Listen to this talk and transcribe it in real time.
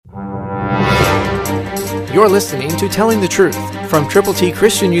You're listening to Telling the Truth from Triple T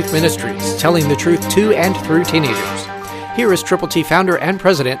Christian Youth Ministries, telling the truth to and through teenagers. Here is Triple T founder and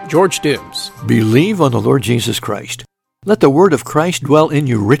president, George Dooms. Believe on the Lord Jesus Christ. Let the word of Christ dwell in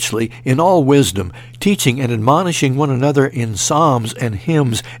you richly in all wisdom, teaching and admonishing one another in psalms and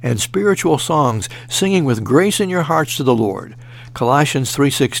hymns and spiritual songs, singing with grace in your hearts to the Lord. Colossians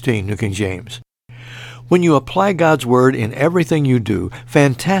 3:16, New King James. When you apply God's word in everything you do,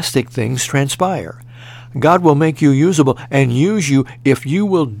 fantastic things transpire. God will make you usable and use you if you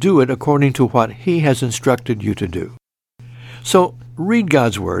will do it according to what He has instructed you to do. So, read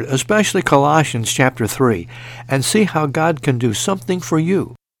God's Word, especially Colossians chapter 3, and see how God can do something for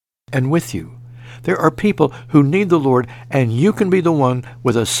you and with you. There are people who need the Lord, and you can be the one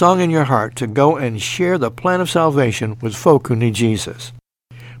with a song in your heart to go and share the plan of salvation with folk who need Jesus.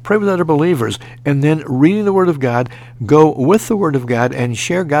 Pray with other believers, and then reading the Word of God, go with the Word of God and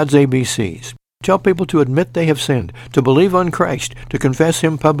share God's ABCs. Tell people to admit they have sinned, to believe on Christ, to confess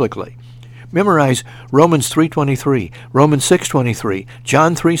Him publicly. Memorize Romans 3:23, Romans 6:23,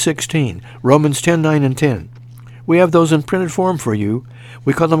 John 3:16, Romans 10:9 and 10. We have those in printed form for you.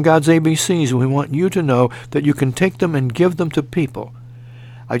 We call them God's ABCs, and we want you to know that you can take them and give them to people.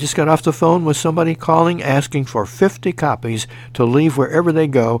 I just got off the phone with somebody calling asking for 50 copies to leave wherever they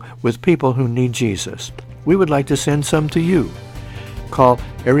go with people who need Jesus. We would like to send some to you. Call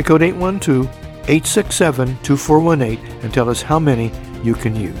area code 812-867-2418 and tell us how many you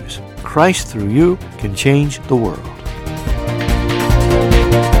can use. Christ through you can change the world.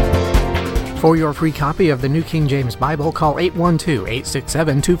 For your free copy of the New King James Bible, call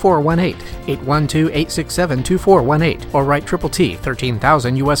 812-867-2418, 812-867-2418, or write Triple T,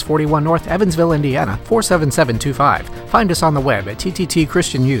 13,000 U.S. 41 North, Evansville, Indiana, 47725. Find us on the web at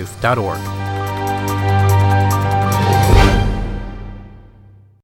tttchristianyouth.org.